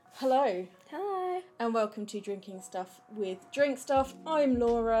Hello, Hi. and welcome to Drinking Stuff with Drink Stuff. I'm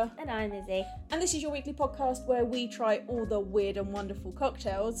Laura, And I'm Izzy. and this is your weekly podcast where we try all the weird and wonderful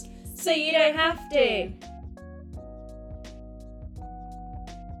cocktails So you don't have to.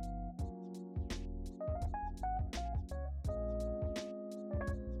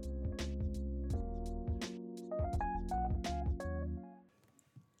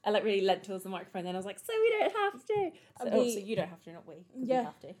 I really leant towards the microphone then I was like, so we don't have to. So you don't have to, not we. Yeah. We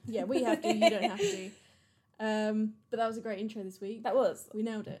have to. Yeah, we have to, you don't have to. But that was a great intro this week. That was. We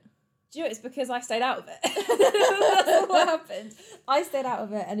nailed it. Do you know, it's because I stayed out of it. That's what happened. I stayed out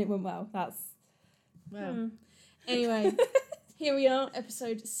of it and it went well. That's... Well, Anyway, here we are,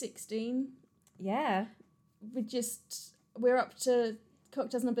 episode 16. Yeah. We're up to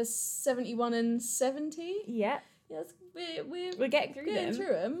cocktails number 71 and 70. Yeah. Yes, We're getting through them. through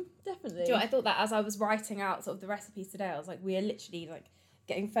them, definitely. Do you know what, I thought that as I was writing out sort of the recipes today, I was like, we are literally like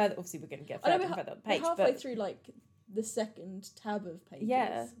getting further. Obviously, we're going to get further and further on the page. We're halfway but through like the second tab of pages.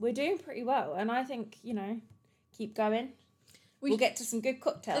 yeah, we're doing pretty well. And I think, keep going. We'll get to some good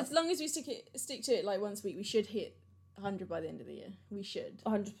cocktails. As long as we stick to it like once a week, we should hit 100 by the end of the year. We should.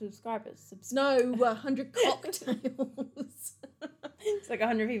 100 subscribers. No, 100 cocktails. It's like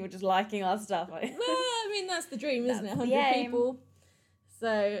 100 people just liking our stuff. Well, I mean, that's the dream, isn't it? That's 100 people.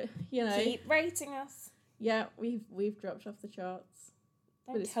 So, keep rating us. Yeah, we've dropped off the charts.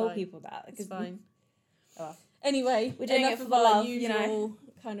 Don't tell people that. It's fine. Oh well. Anyway, we're doing enough it for of the our love, usual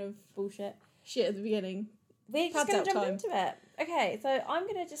kind of bullshit. shit at the beginning. We're just going Pads to out jump into it. Okay, so I'm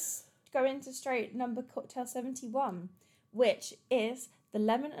going to just go into straight number cocktail 71, which is the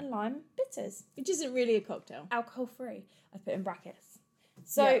lemon and lime bitters. Which isn't really a cocktail. Alcohol free. I put in brackets.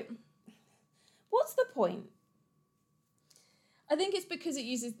 So, Yeah. What's the point? I think it's because it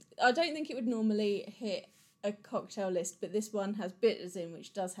uses... I don't think it would normally hit a cocktail list, but this one has bitters in,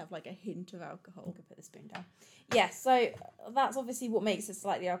 which does have like a hint of alcohol. I'm going to put the spoon down. Yes, so that's obviously what makes it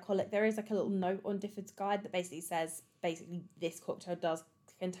slightly alcoholic. There is like a little note on Difford's Guide that basically says, this cocktail does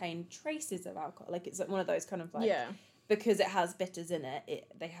contain traces of alcohol. Like it's like one of those kind of like... Yeah. Because it has bitters in it,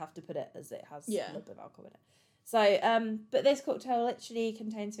 they have to put it as it has a little bit of alcohol in it. So, but this cocktail literally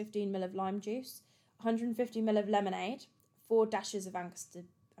contains 15 ml of lime juice, 150 ml of lemonade, 4 dashes of Angostura.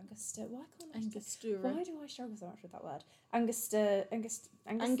 Why can't I? Angostura. Why do I struggle so much with that word? Angostura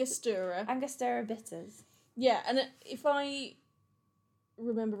bitters. Yeah, and if I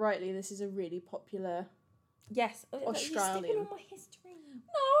remember rightly, this is a really popular... Yes. Australian. You're stepping on my history.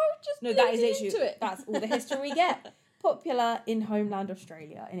 No, That is literally literally it. That's all the history we get. Popular in homeland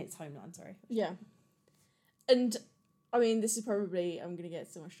Australia, in its homeland. Sorry. Yeah, and I mean, this is probably I'm going to get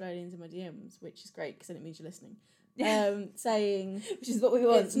some Australians in my DMs, which is great because then it means you're listening. Saying Which is what we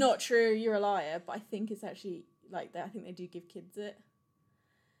want. It's not true. You're a liar. But I think it's actually like that. I think they do give kids it.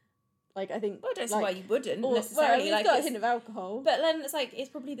 Like I think. Well, I don't see like, why you wouldn't or, necessarily. Well, it's got a hint of alcohol. But then it's like it's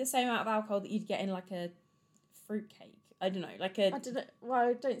probably the same amount of alcohol that you'd get in like a fruit cake. I don't know, like a. I don't know. Well,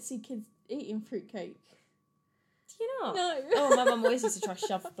 I don't see kids eating fruitcake. Do you not? No. Oh, my mum always used to try to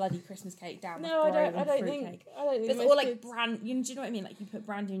shove bloody Christmas cake down. No, I don't think. It's all like brand. Do you know what I mean? Like you put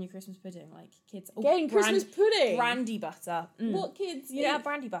brandy in your Christmas pudding. Like kids. Getting Christmas pudding. Brandy butter. Mm. What kids? You don't have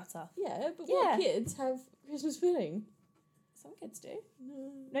brandy butter. Yeah, but what kids have Christmas pudding? Some kids do.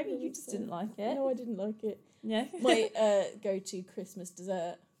 No, Maybe you just didn't like it. No, I didn't like it. Yeah. My go-to Christmas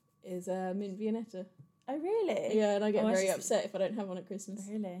dessert is mint Viennetta. Oh really? Yeah, and I get very upset if I don't have one at Christmas.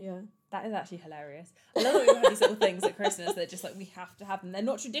 Really? Yeah. That is actually hilarious. I love that we have these little things at Christmas that just like we have to have them. They're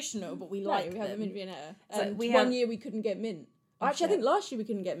not traditional, but we like them. We have a mint Viennetta. So And we one year we couldn't get mint. Oh, Actually, I shit. think last year we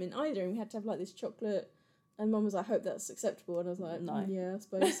couldn't get mint either, and we had to have like this chocolate. And Mum was like, "I hope that's acceptable," and I was like, No. "Yeah, I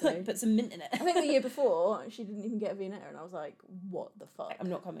suppose so." Put some mint in it. I think the year before she didn't even get a Viennetta, and I was like, "What the fuck?" I'm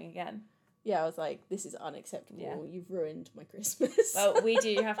not coming again. Yeah, I was like, "This is unacceptable. Yeah. You've ruined my Christmas." Well, we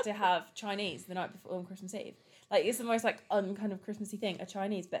do have to have Chinese the night before on Christmas Eve. Like it's the most like kind of Christmassy thing, a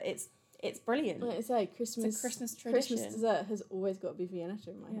Chinese, but it's brilliant. Like I say, Christmas. It's a Christmas tradition. Christmas dessert has always got to be Viennetta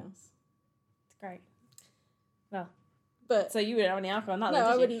in my house. It's great. Well, but so you wouldn't have any alcohol on that? No, then, did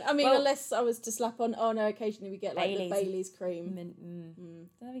I you? wouldn't. I mean, Well, unless I was to slap on. Oh no, occasionally we get like Baileys. the Bailey's cream. Mint.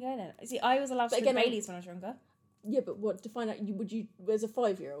 There we go then. See, I was allowed to But drink again, Baileys when I was younger. Yeah, but what to find out? As a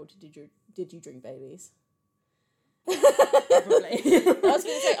 5-year-old, did you drink Baileys? Probably. I was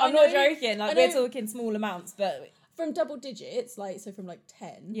going to say, I'm not joking. Like I we're know- talking small amounts, but from double digits, like so from like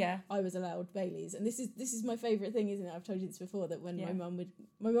 10. yeah. I was allowed Baileys, and this is my favourite thing, isn't it? I've told you this before, that when Yeah. my mum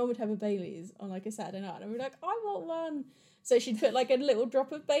would have a Baileys on like a Saturday night, and I'd be like, I want one. So she'd put like a little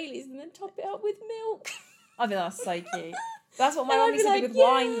drop of Baileys and then top it up with milk. I think that's so cute. That's what my And mum I'd used be to do like, with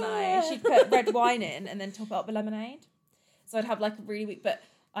wine though. yeah. She'd put red wine in and then top it up with lemonade. So I'd have like a really weak, but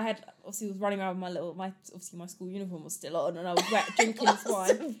I had obviously was running around with my school uniform was still on, and I was wet drinking this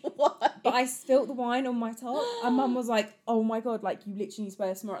wine. Why? But I spilt the wine on my top, and Mum was like, "Oh my god, like you literally need to wear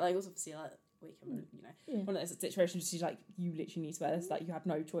this tomorrow." Like it was obviously like one of those situations. She's like, "You literally need to wear this. Like you have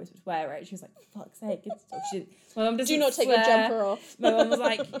no choice but to wear it." She was like, "Fuck's sake!" My mum do not take your jumper off. My mum was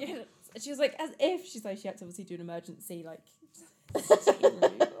like, she was like, as if she's like she had to obviously do an emergency like.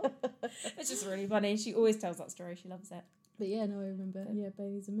 It's just really funny. She always tells that story. She loves it. But yeah, no, I remember. Yeah,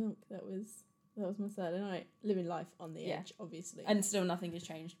 Baileys and milk. That was my Saturday night. Living life on the edge, obviously. And still nothing has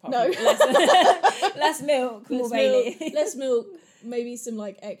changed. No. Less milk, more Bailey. Less milk. Maybe some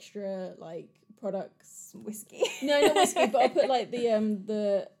like extra like products. Whiskey. No, not whiskey. But I'll put like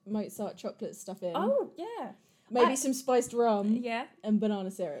the Mozart chocolate stuff in. Oh yeah. Maybe some spiced rum. Yeah. And banana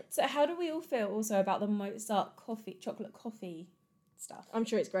syrup. So how do we all feel also about the Mozart chocolate coffee stuff? I'm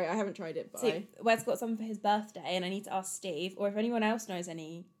sure it's great. I haven't tried it, but Wes got some for his birthday, and I need to ask Steve, or if anyone else knows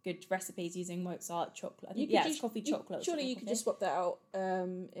any good recipes using Mozart chocolate. I think it's coffee chocolate. Surely you could just swap that out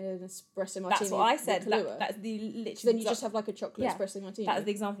in an espresso martini. That's what I said. That's the literally. So then you just have like a chocolate espresso martini. That's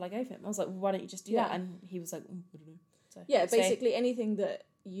the example I gave him. I was like, well, why don't you just do that? And he was like, I don't know. So, basically anything that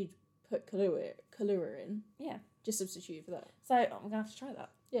you'd put Kahlua in. Yeah. Just substitute for that. So I'm gonna have to try that.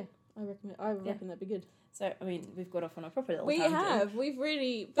 Yeah, I reckon that'd be good. So I mean, we've got off on a proper little. Tangent. We've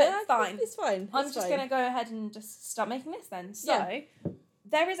really, but it's fine. It's fine. I'm just gonna go ahead and just start making this then. So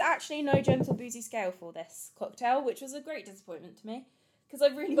there is actually no gentle boozy scale for this cocktail, which was a great disappointment to me because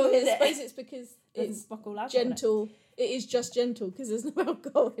I really wanted it. I suppose it's because it's alcohol gentle. It is just gentle because there's no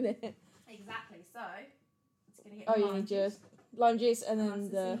alcohol in it. Exactly. So it's gonna get. You need your lime juice and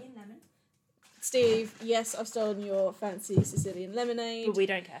then the. Steve, yes, I've stolen your fancy Sicilian lemonade. But we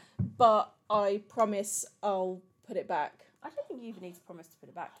don't care. But I promise I'll put it back. I don't think you even need to promise to put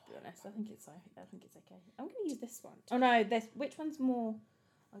it back, to be honest. I think it's okay. I'm going to use this one. Oh no, which one's more...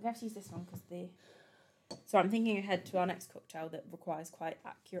 I'm going to use this one because the... So I'm thinking ahead to our next cocktail that requires quite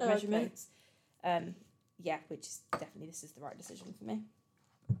accurate measurements. Which is definitely, this is the right decision for me.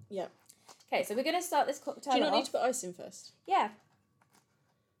 Yeah. Okay, so we're going to start this cocktail Do you not need to put ice in first? Yeah.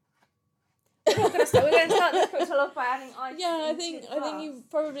 We're going to start this cocktail off by adding ice. Yeah, I think you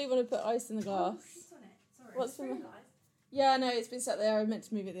probably want to put ice in the glass. Oh, on it. Sorry. What's the? Yeah, no, it's been sat there. I meant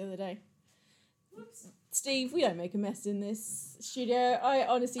to move it the other day. Whoops. Steve, we don't make a mess in this studio. I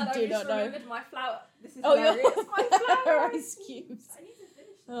honestly do not know. I remembered my flour. This is hilarious. My flour ice cubes. I need to finish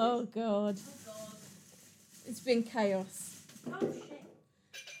this. Oh god. It's been chaos. Oh shit.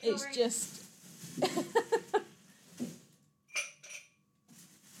 It's just.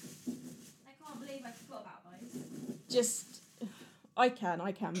 I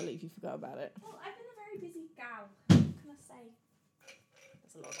can believe you forgot about it. Well, I've been a very busy gal. What can I say?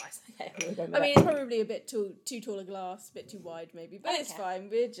 That's a lot of ice. Okay, I mean, it's probably a bit too tall a glass, a bit too wide maybe, but it's fine.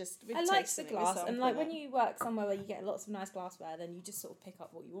 I like the glass, and like when you work somewhere where you get lots of nice glassware, then you just sort of pick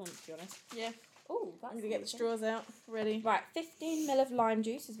up what you want, to be honest. Yeah. Oh, I'm going to get the straws out. Ready. Right, 15 ml of lime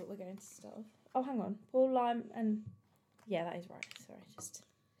juice is what we're going to start with. Oh, hang on. Pour lime and... Yeah, that is right. Sorry, just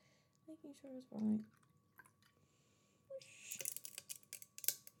making sure it's right.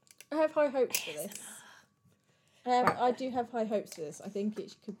 I have high hopes for this. I do have high hopes for this. I think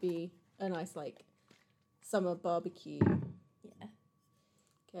it could be a nice, like, summer barbecue. Yeah.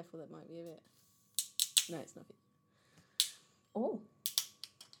 Careful, that might be a bit... No, it's not. Oh.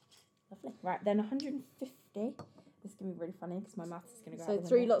 Lovely. Right, then 150. This is going to be really funny because my maths is going to go out. So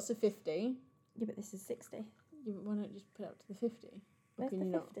 3 lots of 50. Yeah, but this is 60. Yeah, but why not just put it up to the 50? Where's the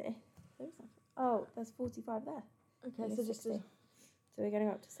 50? There is nothing. Oh, there's 45 there. Okay, so just... So we're going to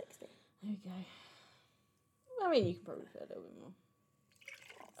go up to 60. There we go. I mean, you can probably put a little bit more.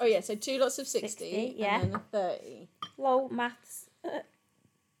 Oh, yeah, so 2 lots of 60 yeah. And then a 30. Lol, maths. Oh,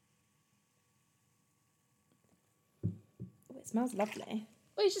 it smells lovely.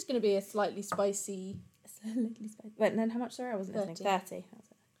 Well, it's just going to be a slightly spicy... Wait, and then how much, sorry? I wasn't listening. 30. That's it.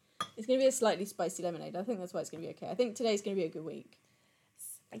 It's going to be a slightly spicy lemonade. I think that's why it's going to be okay. I think today's going to be a good week.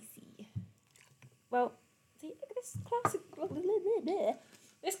 Spicy. Well... See, look at this glass.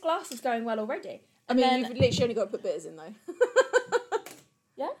 This glass is going well already. I mean, you've literally only got to put bitters in, though.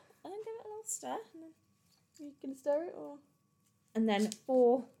 Yeah, and then give it a little stir. And then... Are you going to stir it, or...? And then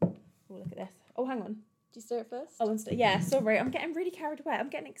Oh, look at this. Oh, hang on. Do you stir it first? Oh, yeah, sorry. I'm getting really carried away. I'm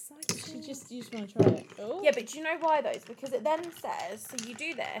getting excited. You just want to try it. Oh. Yeah, but do you know why, though? It's because it then says, so you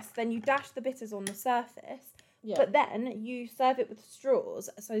do this, then you dash the bitters on the surface, but then you serve it with straws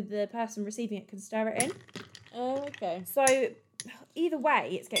so the person receiving it can stir it in. Oh, okay. So either way,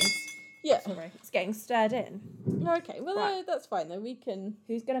 it's getting Yeah. Sorry, it's getting stirred in. Okay, well, Right. that's fine then. We can,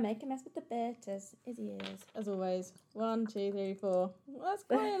 Who's gonna make a mess with the bitters? Izzy is. as always, 1, 2, 3, 4. Well, that's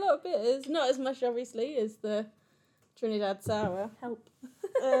quite a lot of bitters. Not as much, obviously, as the Trinidad sour. Help.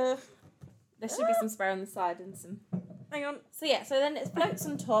 Uh, There should be some spray on the side and some. hang on. So yeah, so then it floats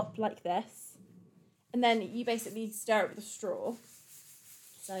on top like this, and then you basically stir it with a straw.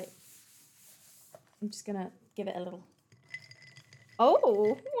 So I'm just gonna give it a little.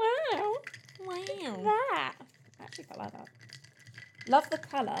 Oh wow! Wow. That I actually quite like that. Love the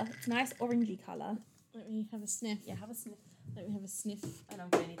colour. It's nice orangey colour. Let me have a sniff. Yeah, have a sniff. Let me have a sniff. I know I'm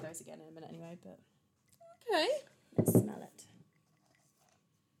gonna need those again in a minute anyway, but Okay. let's smell it.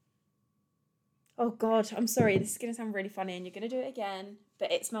 Oh God, I'm sorry. This is gonna sound really funny, and you're gonna do it again.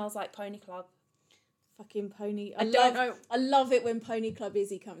 But it smells like Pony Club. Fucking Pony. I don't know. I love it when Pony Club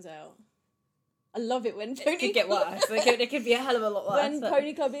Izzy comes out. I love it when Pony It could get Club... worse. It could be a hell of a lot worse. When but-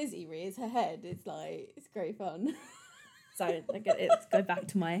 Pony Club Izzy rears her head, it's like, it's great fun. So let's go back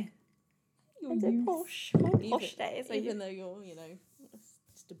to my posh days. Even though you're,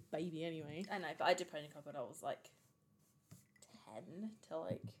 just a baby anyway. I know, but I did Pony Club when I was like 10 to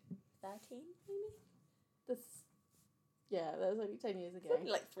like 13, maybe. Yeah, that was only 10 years ago. It's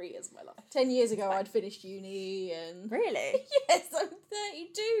only like 3 years of my life. 10 years ago, I'd finished uni and... Really? Yes, I'm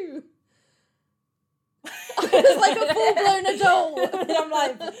 32. I was like a full-blown adult. And I'm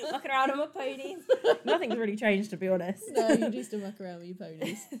like mucking around on my ponies. Nothing's really changed, to be honest. No, you do still muck around with your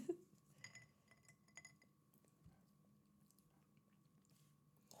ponies.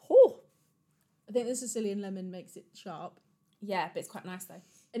 Oh. I think the Sicilian lemon makes it sharp. Yeah, but it's quite nice though.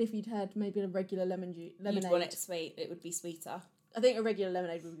 And if you'd had maybe a regular lemonade... You'd want it sweet, it would be sweeter. I think a regular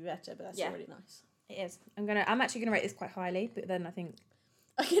lemonade would be better, but that's still really nice. It is. I'm actually gonna rate this quite highly, but then I think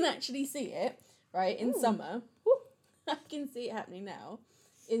I can actually see it, right, in summer. I can see it happening now,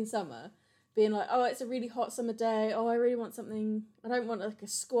 in summer, being like, oh, it's a really hot summer day. Oh, I really want something. I don't want like a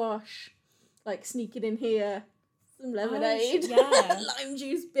squash, like sneaking in here, some lemonade, lime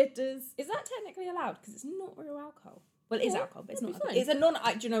juice, bitters. is that technically allowed? Because it's not real alcohol. Well, it is alcohol, but it's not. fine. It's a non.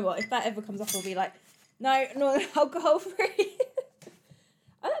 Do you know what? If that ever comes up, I'll be like, no, alcohol free.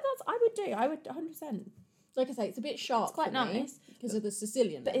 I would 100%. Like I say, it's a bit sharp. It's quite nice because of the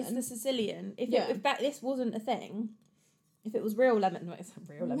Sicilian but lemon. it's the Sicilian. If this wasn't a thing, if it was real lemon, no, it's not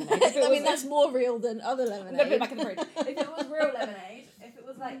real lemonade. I mean, that's more real than other lemonade. I'm gonna put it back in the fridge. If it was real lemonade, if it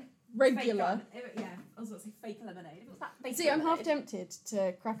was like regular. I was gonna say fake lemonade. If it was that fake See, I'm half tempted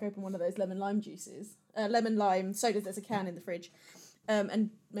to crack open one of those lemon lime juices, lemon lime sodas. There's a can in the fridge, and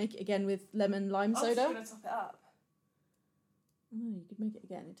make it again with lemon lime soda. I'm just gonna top it up. Oh, you could make it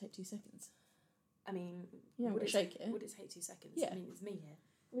again. It'd take 2 seconds. I mean, Would it shake it? Would it take 2 seconds? Yeah. I mean, it's me here.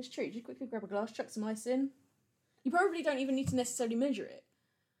 Well, it's true. Just quickly grab a glass, chuck some ice in. You probably don't even need to necessarily measure it.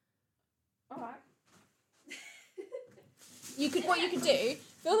 All right. What you could do,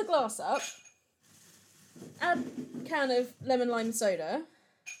 fill the glass up, add a can of lemon lime soda,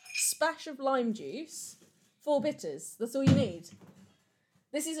 splash of lime juice, 4 bitters. That's all you need.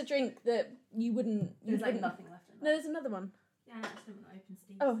 This is a drink that you wouldn't... There's like nothing left in No, there's another one. Yeah, I actually want to open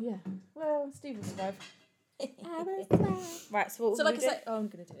Steve. Oh, yeah. Well, Steve will survive. Right, so what So would like we I do? said... Oh, I'm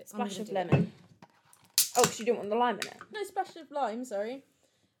going to do it. Splash of lemon. Oh, because you don't want the lime in it. No, splash of lime, sorry.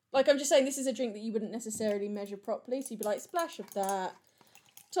 Like, I'm just saying this is a drink that you wouldn't necessarily measure properly. So you'd be like, splash of that.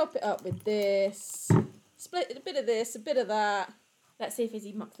 Top it up with this. Split a bit of this, a bit of that. Let's see if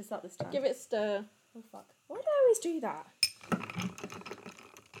Izzy mucks this up this time. Give it a stir. Oh, fuck. Why do I always do that?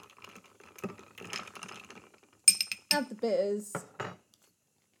 Add the bitters.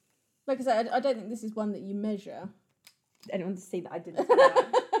 Like I said, I don't think this is one that you measure. Anyone to see that I didn't do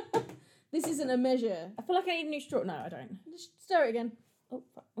that? This isn't a measure. I feel like I need a new straw. No, I don't. Just stir it again. Oh,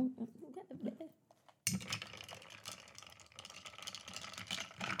 fuck. Get the bit.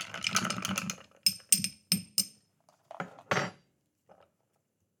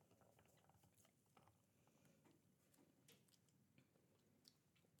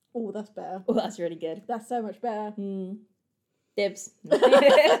 Oh, that's better. Oh, that's really good. That's so much better. Dibs. Oh,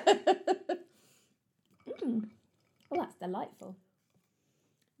 that's delightful.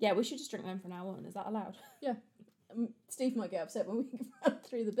 Yeah, we should just drink them from now on. Is that allowed? Yeah. Steve might get upset when we run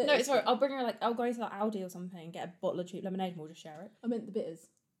through the bitters. No, it's alright. I'll bring her, I'll go to like Aldi or something and get a bottle of cheap lemonade and we'll just share it. I meant the bitters.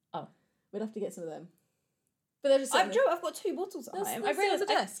 Oh. We'd have to get some of them. But they're just... I've got 2 bottles at home. I realised the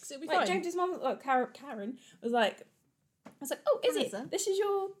desks. It'll be fine. James's mum, Karen, was like, oh, Izzy, this is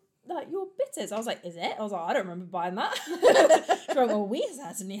your bitters. I was like, is it? I was like, I don't remember buying that. She went, well, we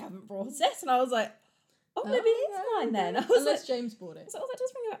certainly haven't brought it. And I was like, oh, maybe it's mine then. I was Unless James bought it. I was like,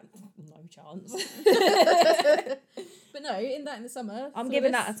 just bring it back. No chance. But no, in the summer. I'm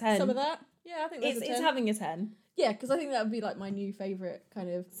giving that a 10. Some of that. Yeah, I think that's a 10. It's having a 10. Yeah, because I think that would be like my new favourite kind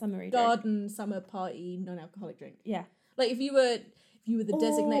of Summery garden summer party non-alcoholic drink. Yeah. Like if you were the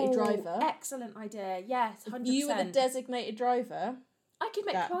designated driver. Excellent idea. Yes, 100%. If you were the designated driver. I could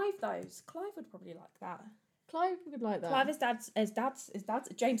make Clive those. Clive would probably like that. Clive would like that. Clive is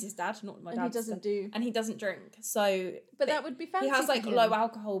James's dad, not my dad's. And he doesn't drink. So, but that would be fancy. He has like low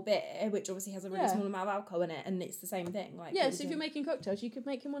alcohol beer, which obviously has a really small amount of alcohol in it, and it's the same thing. Like so if you're making cocktails, you could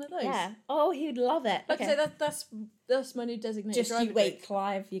make him one of those. Yeah. Oh, he would love it. Like I say, that's my new designated driver. Just you wait,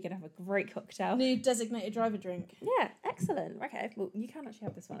 Clive. You're gonna have a great cocktail. New designated driver drink. Yeah, excellent. Okay, well you can actually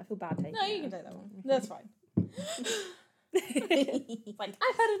have this one. I feel bad taking it. No, you can take that one. That's fine. Like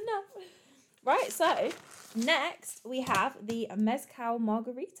I've had enough. Right, so next we have the Mezcal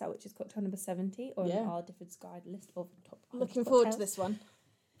Margarita, which is cocktail number 70 on our Difford's Guide list of top. Looking forward to this one.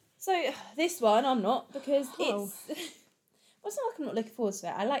 So this one I'm not, because it's well, it's not like I'm not looking forward to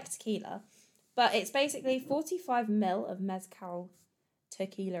it. I like tequila, but it's basically 45 ml of Mezcal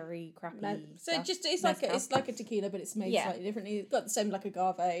tequila-y crappy so stuff. It's like a tequila, but it's made slightly differently. It's got the same like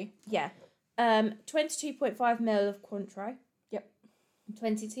agave. Yeah. 22.5 ml of Cointreau.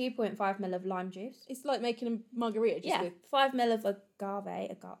 22.5 ml of lime juice. It's like making a margarita just with 5 ml of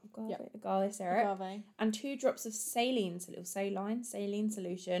agave syrup. Agave. And 2 drops of saline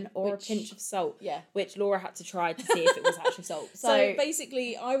solution, or a pinch of salt. Yeah. Which Laura had to try to see if it was actually salt. So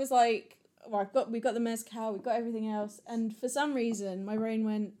basically I was like, well, we've got the mezcal, we've got everything else, and for some reason my brain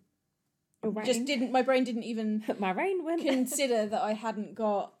went my brain didn't even consider that I hadn't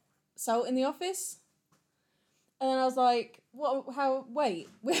got salt in the office. And then I was like, wait,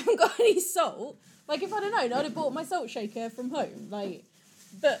 we haven't got any salt? Like, if I'd have known, I'd have bought my salt shaker from home. Like,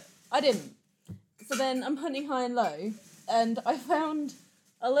 but I didn't. So then I'm hunting high and low, and I found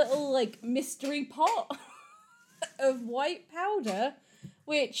a little, like, mystery pot of white powder,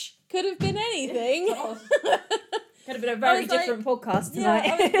 which could have been anything. Could have been a very different podcast tonight.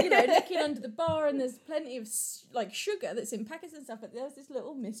 Yeah, I was, looking under the bar, and there's plenty of like sugar that's in packets and stuff, but there's this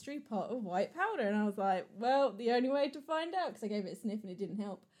little mystery pot of white powder, and I was like, well, the only way to find out, because I gave it a sniff and it didn't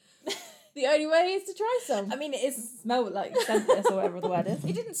help. The only way is to try some. I mean, it smelled like scentless or whatever the word is.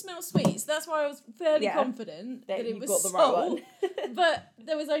 It didn't smell sweet, so that's why I was fairly confident that it was got the right one. But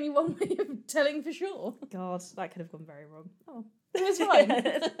there was only one way of telling for sure. God, that could have gone very wrong. Oh, it was fine.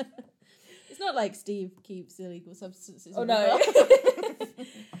 It's not like Steve keeps illegal substances. Oh no.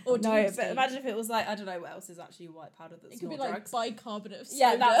 Or no, but imagine if it was like, I don't know what else is actually white powder that's it could not be drugs. Like bicarbonate of soda.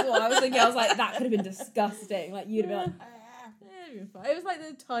 Yeah, that's what I was thinking. I was like, that could have been disgusting. Like you'd have been like, it was like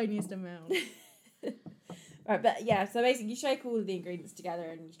the tiniest amount. Right, but yeah, so basically you shake all of the ingredients together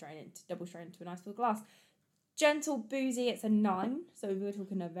and you double strain into a nice full glass. Gentle boozy, it's a 9. So we were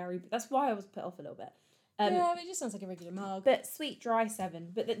talking that's why I was put off a little bit. Yeah, it just sounds like a regular mug. But sweet, dry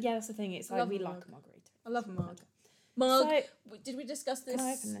 7. But that's the thing. It's like we like a margarita. I love a mug. So, did we discuss this? Can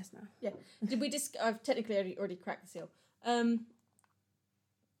I open this now? Yeah. Did we I've technically already cracked the seal. Because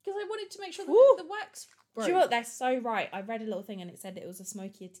I wanted to make sure that the wax broke. Do you know what? They're so right. I read a little thing and it said it was a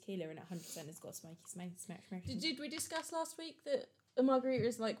smokier tequila and 100% has got a smoky smack. Did we discuss last week that a margarita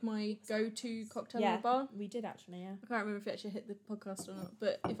is like my go-to cocktail in a bar? We did actually, yeah. I can't remember if it actually hit the podcast or not,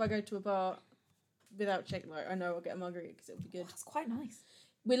 but if I go to a bar without checking, like, I know I'll get a margarita because it'll be good. That's quite nice.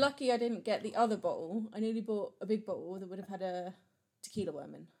 We're lucky I didn't get the other bottle. I nearly bought a big bottle that would have had a tequila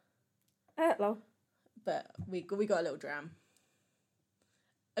worm in. Lol. But we got a little dram.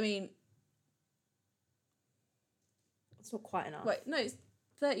 I mean, it's not quite enough. Wait, no, it's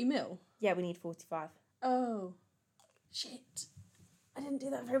 30 ml. Yeah, we need 45. Oh, shit! I didn't do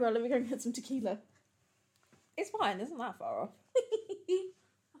that very well. Let me go and get some tequila. It's fine. It isn't that far off.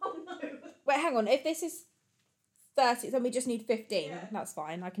 Oh no! Wait, hang on. If this is 30, then we just need 15. Yeah. That's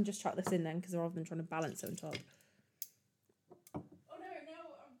fine. I can just chuck this in then, because rather than trying to balance it on top. Oh no! Now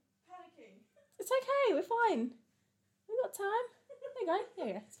I'm panicking. It's okay. We're fine. We've got time. There you go. There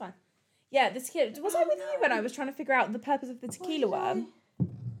you go. It's fine. Yeah, the tequila. Was I with you when I was trying to figure out the purpose of the tequila worm?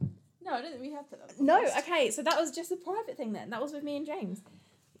 No, I don't think we have to. No, okay, so that was just a private thing then. That was with me and James.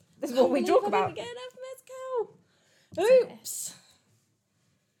 This is what we talk about. I didn't get enough mezcal. Oops.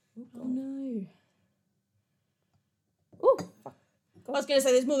 Oh no. Oh, fuck. I was going to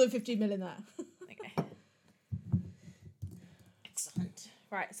say there's more than 15 ml in that. Okay. Excellent.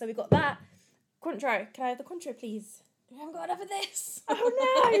 Right, so we got that. Cointreau. Can I have the Cointreau, please? We haven't got enough of this. Oh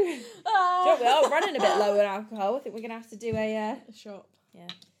no. We are running a bit low on alcohol. I think we're going to have to do a shop. Yeah.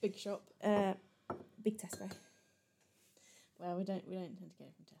 Big shop. Big Tesco. Well, we don't tend to get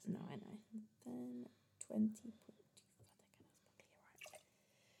it from Tesco. No, I know. Then 20.2.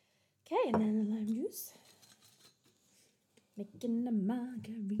 Okay, and then the lime juice. Making a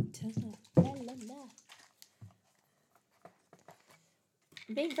margarita. La, la, la.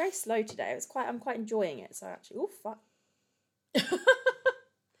 I'm being very slow today. I'm quite enjoying it. So actually, oh fuck.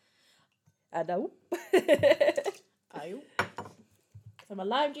 I know. So my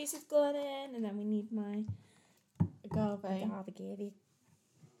lime juice has gone in, and then we need my agave. I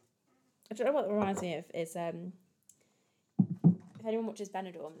don't know what it reminds me of. Is if anyone watches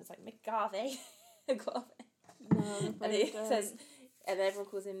Benidorm, it's like McGarvey. agave. No, And it says, and everyone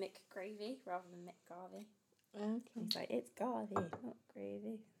calls him Mick Gravy rather than Mick Garvey. Okay. He's like, it's Garvey, not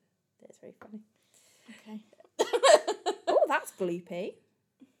gravy. That's very funny. Okay. Oh, that's gloopy.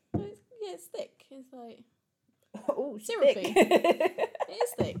 Yeah, it's thick. It's like oh, syrupy. It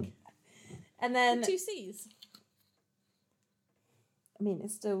is thick. And then 2 C's. I mean,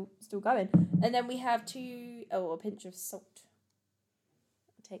 it's still going. And then we have a pinch of salt.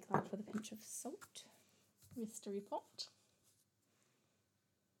 I'll take that with a pinch of salt. Mystery pot.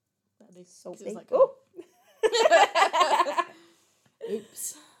 That is salty. Like oh.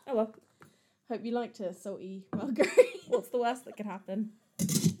 Oops. Oh well. Hope you liked a salty margarita. What's the worst that could happen?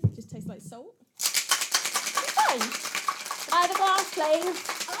 Just tastes like salt. Fine. I have a glass, please.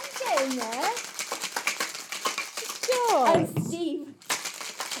 I'm getting there. And Steve.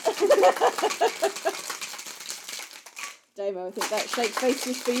 Damo, I think that shake face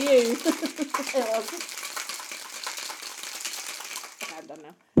was for you. It was. Okay, I'm done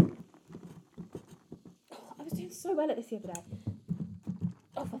now. Oh, I was doing so well at this the other day.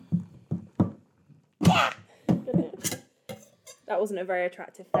 Oh, that wasn't a very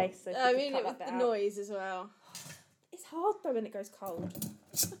attractive face. So I mean, it was the noise as well. It's hard though when it goes cold.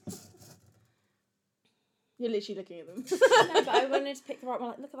 You're literally looking at them. No, but I wanted to pick the right one.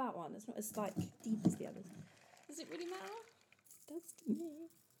 Like, look at that one. It's not as like deep as the others. Does it really matter? It does to me.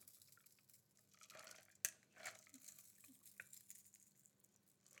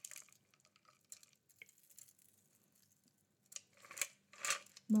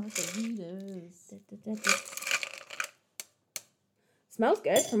 Margaritas. Smells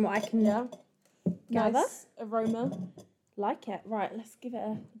good from what I can gather. Nice aroma. Like it. Right, let's give it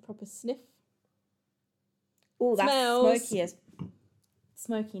a Proper sniff. Oh, that's Smells. smoky as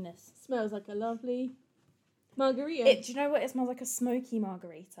smokiness. Smells like a lovely margarita. Do you know what? It smells like a smoky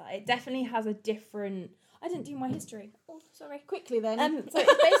margarita. It definitely has a different. I didn't do my history. Oh, sorry. Quickly then. So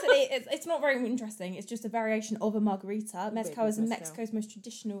basically, it's not very interesting. It's just a variation of a margarita. Mezcal is Mexico's most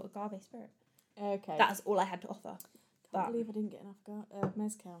traditional agave spirit. Okay. That is all I had to offer. I believe I didn't get enough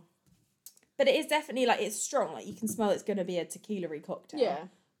mezcal. But it is definitely like it's strong. Like you can smell it's going to be a tequila-y cocktail. Yeah.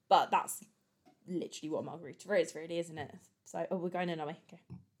 But that's literally what a margarita is, really, isn't it? So, we're going in, are we? Okay.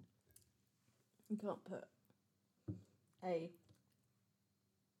 You can't put I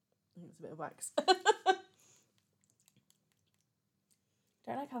think it's a bit of wax.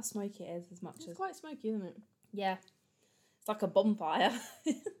 Don't like how smoky it is as much as... It's quite smoky, isn't it? Yeah. It's like a bonfire.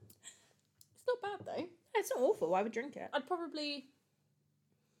 It's not bad, though. It's not awful. I would drink it. I'd probably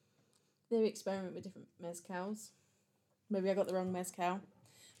maybe experiment with different mezcals. Maybe I got the wrong mezcal.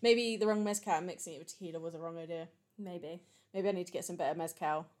 Maybe the wrong mezcal and mixing it with tequila was a wrong idea. Maybe I need to get some better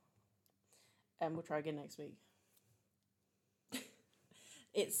mezcal. And we'll try again next week.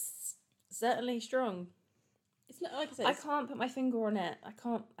 It's certainly strong. It's not, like I said, I can't put my finger on it. I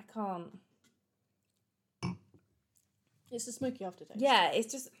can't. It's a smoky aftertaste. Yeah,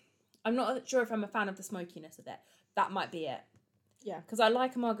 it's just... I'm not sure if I'm a fan of the smokiness of it. That might be it. Yeah. Because I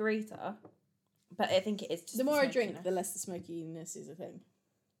like a margarita, but I think it is just the more I drink, the less the smokiness is a thing.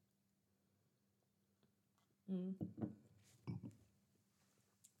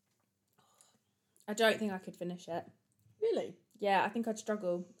 I don't think I could finish it. Really? Yeah, I think I'd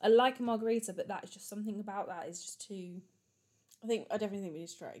struggle. I like a margarita, but that is just something about that is just too... I definitely think we need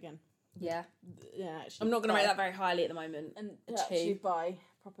to try it again. Yeah. Yeah, actually. I'm not going to rate that very highly at the moment. And a actually 2. buy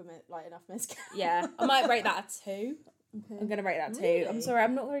proper, enough mezcal. Yeah, I might rate that a 2. Okay. I'm going to rate that 2. Really? I'm sorry,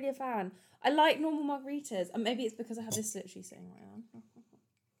 I'm not really a fan. I like normal margaritas, and maybe it's because I have this literally sitting right now.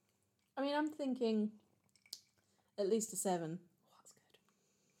 I mean, I'm thinking at least a 7. Oh, that's good.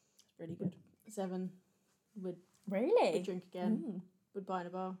 That's really good. 7 would Really? drink again. Would buy in a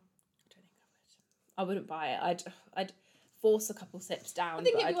bar. I don't think I would. I wouldn't buy it. I'd force a couple sips down. I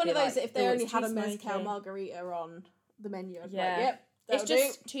think it'd be one of those that if they only had a smoky. mezcal margarita on the menu, I'd be Yeah. like, yep, It's that'll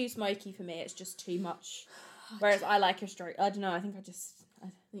just too smoky for me. It's just too much. Whereas I like a straight. I don't know. I think I just. I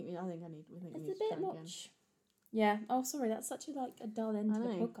think we need It's to a bit try much. again. Yeah. Oh, sorry. That's such a a dull end to the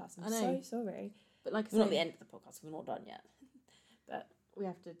podcast. I'm so sorry. But like I said, not the end of the podcast. We're not done yet. But we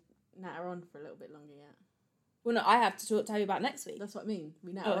have to natter on for a little bit longer yet. Well, no, I have to tell you about next week. That's what I mean.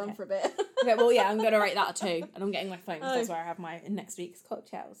 We now are on for a bit. Okay, well, yeah, I'm going to rate that a 2, and I'm getting my phone because that's where I have my next week's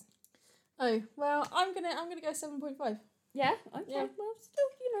cocktails. Oh, well, I'm gonna go 7.5. Yeah? Okay. Yeah. Well, still,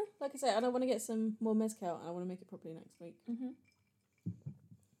 you know. Like I say, and I want to get some more mezcal, and I want to make it properly next week. Mm-hmm.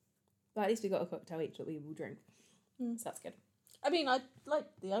 But at least we got a cocktail each that we will drink. So that's good. I mean, I like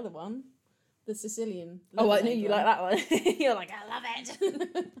the other one, the Sicilian. Oh, I knew you like that one. You're like, I love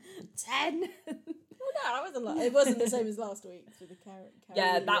it. 10. Well, no, I wasn't. It wasn't the same as last week's with the carrot.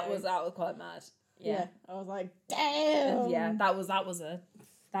 Yeah, that was quite mad. Yeah, I was like, damn. Yeah,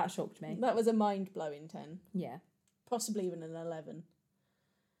 that shocked me. That was a mind blowing 10. Yeah, possibly even an 11.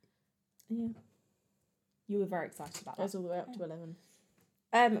 Yeah, you were very excited about that. Goes all the way up to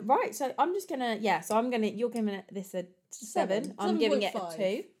 11. Right. So I'm just gonna. Yeah. So I'm gonna. You're giving this a 7. I'm giving it a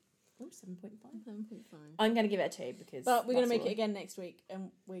 2. Oh, 7.5. 7.5. I'm going to give it a 2 because... But we're going to make it again next week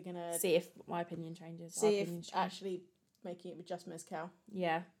and we're going to... See if my opinion changes. See if actually making it with just mezcal.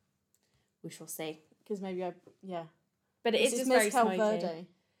 Yeah. We shall see. Because maybe Yeah. But it is just very smoky. Verde.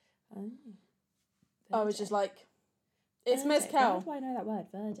 Oh, it's just like... It's mezcal. How do I know that word?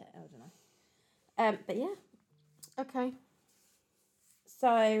 Verde. I don't know. But yeah. Okay.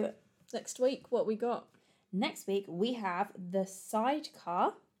 So... Next week, what we got? Next week, we have the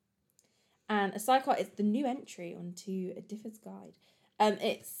sidecar. And a sidecar is the new entry onto a Differ's Guide.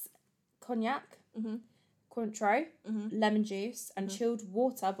 It's cognac, Cointreau, lemon juice, and chilled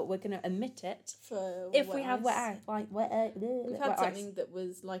water, but we're going to omit it if we have wet ice. We've had something that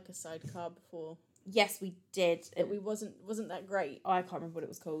was like a sidecar before. Yes, we did. It wasn't that great. I can't remember what it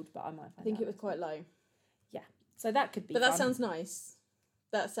was called, but I might find I think it was quite low. Yeah, so that could be. But that sounds nice.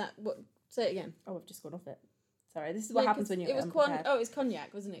 What? Say it again. Oh, I've just gone off it. Sorry, this is what happens when you're unprepared. It was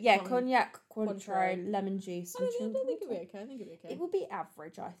cognac, wasn't it? Yeah, cognac, Cointreau, lemon juice, and chilled water. I think it'll be okay. It will be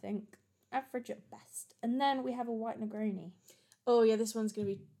average, I think. Average at best. And then we have a white Negroni. Oh, yeah, this one's going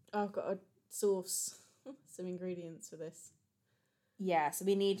to be... I've got to source some ingredients for this. Yeah, so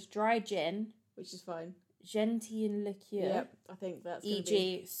we need dry gin. Which is fine. Gentian liqueur. Yep, I think that's going to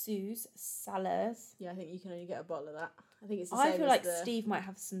E.g. Suze, Salers. Yeah, I think you can only get a bottle of that. I think it's the same I feel like Steve might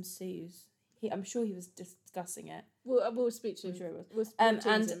have some Suze. I'm sure he was discussing it. We'll speak to him. I'm sure he was. And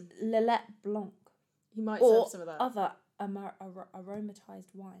Lillet Blanc. He might have some of that. Other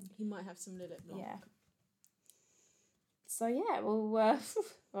aromatized wine. He might have some Lillet Blanc. Yeah. So yeah, we'll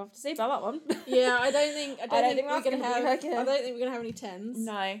have to see about that one. Yeah, I don't think we're gonna have. I don't think we're gonna have any 10s.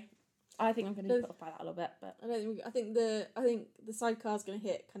 No, I think I'm gonna put off by that a little bit, but I think the sidecar's gonna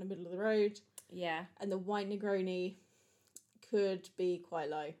hit kind of middle of the road. Yeah, and the white Negroni could be quite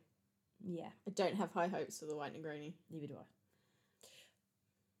low. Yeah. I don't have high hopes for the white Negroni. Neither do I.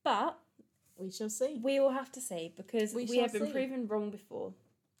 But we shall see. We will have to see because we have been proven wrong before.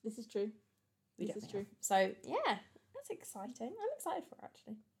 This is true. This is true. So yeah, that's exciting. I'm excited for it,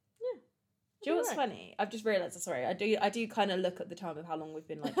 actually. Yeah. Do you know what's funny? I've just realised. Sorry, I do kind of look at the time of how long we've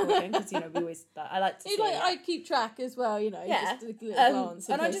been talking because we always. I like to. See I keep track as well. Yeah. Just a little glance.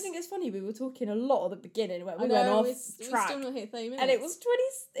 And I just think it's funny. We were talking a lot at the beginning when we went off track. We still not hit 30 minutes. And it was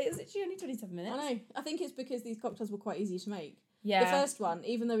 20. It was actually only 27 minutes. I know. I think it's because these cocktails were quite easy to make. Yeah. The first one,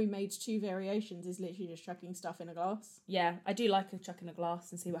 even though we made 2 variations, is literally just chucking stuff in a glass. Yeah, I do like a chuck in a glass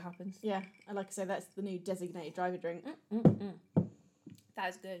and see what happens. Yeah, and like I say, that's the new designated driver drink. That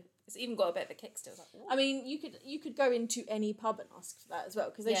is good. It's even got a bit of a kick still. Like, I mean, you could go into any pub and ask for that as well,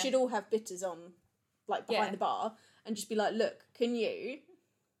 because they should all have bitters on, like behind the bar, and just be like, look, can you?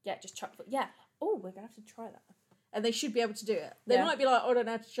 Yeah, just chuck. Yeah. Oh, we're gonna have to try that. And they should be able to do it. They might be like, oh, I don't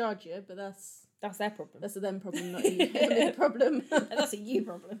know how to charge you, but that's their problem. That's a them problem, not you. A problem. That's a you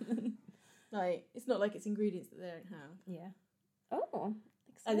problem. Like, it's not like it's ingredients that they don't have. Yeah. Oh,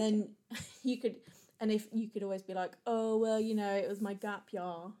 exciting. And then you could always be like, oh, well, it was my gap year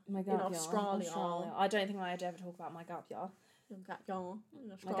in Australia. I don't think I'd ever talk about my gap year. Your gap year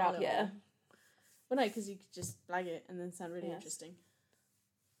in Australia. My gap year. Well, no, because you could just flag it and then sound really interesting.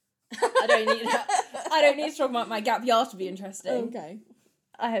 I don't need to talk about my gap year to be interesting. Okay.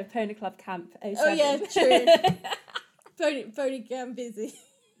 I have Pony Club Camp 07. Oh, yeah, true. Pony Camp busy.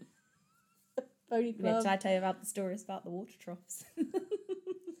 Pony Club. Did I tell you about the stories about the water troughs?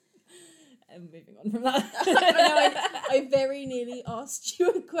 And moving on from that. I very nearly asked you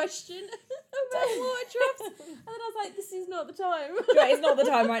a question about water troughs, and then I was like, this is not the time. Right, it's not the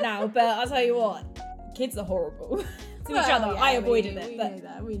time right now, but I'll tell you what, kids are horrible to each other. Yeah, I avoided it. But know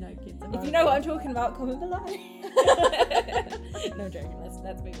that. We know kids are horrible. If you know what I'm talking about, comment below. No joking,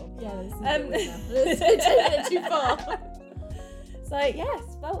 let's move on. Yeah, let's take it too far. So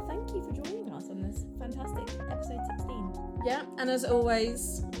yes, well, thank you for joining us on this fantastic episode 16. Yeah, and as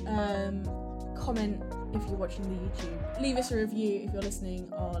always, comment if you're watching the YouTube. Leave us a review if you're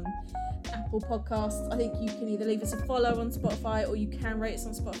listening on Apple Podcasts. I think you can either leave us a follow on Spotify or you can rate us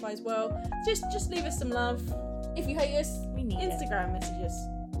on Spotify as well. Just leave us some love. If you hate us, We need Instagram messages.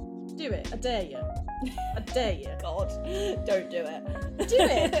 Do it. I dare you. I dare you. God, don't do it. Do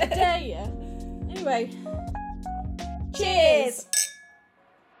it. I dare you. Anyway. Cheers.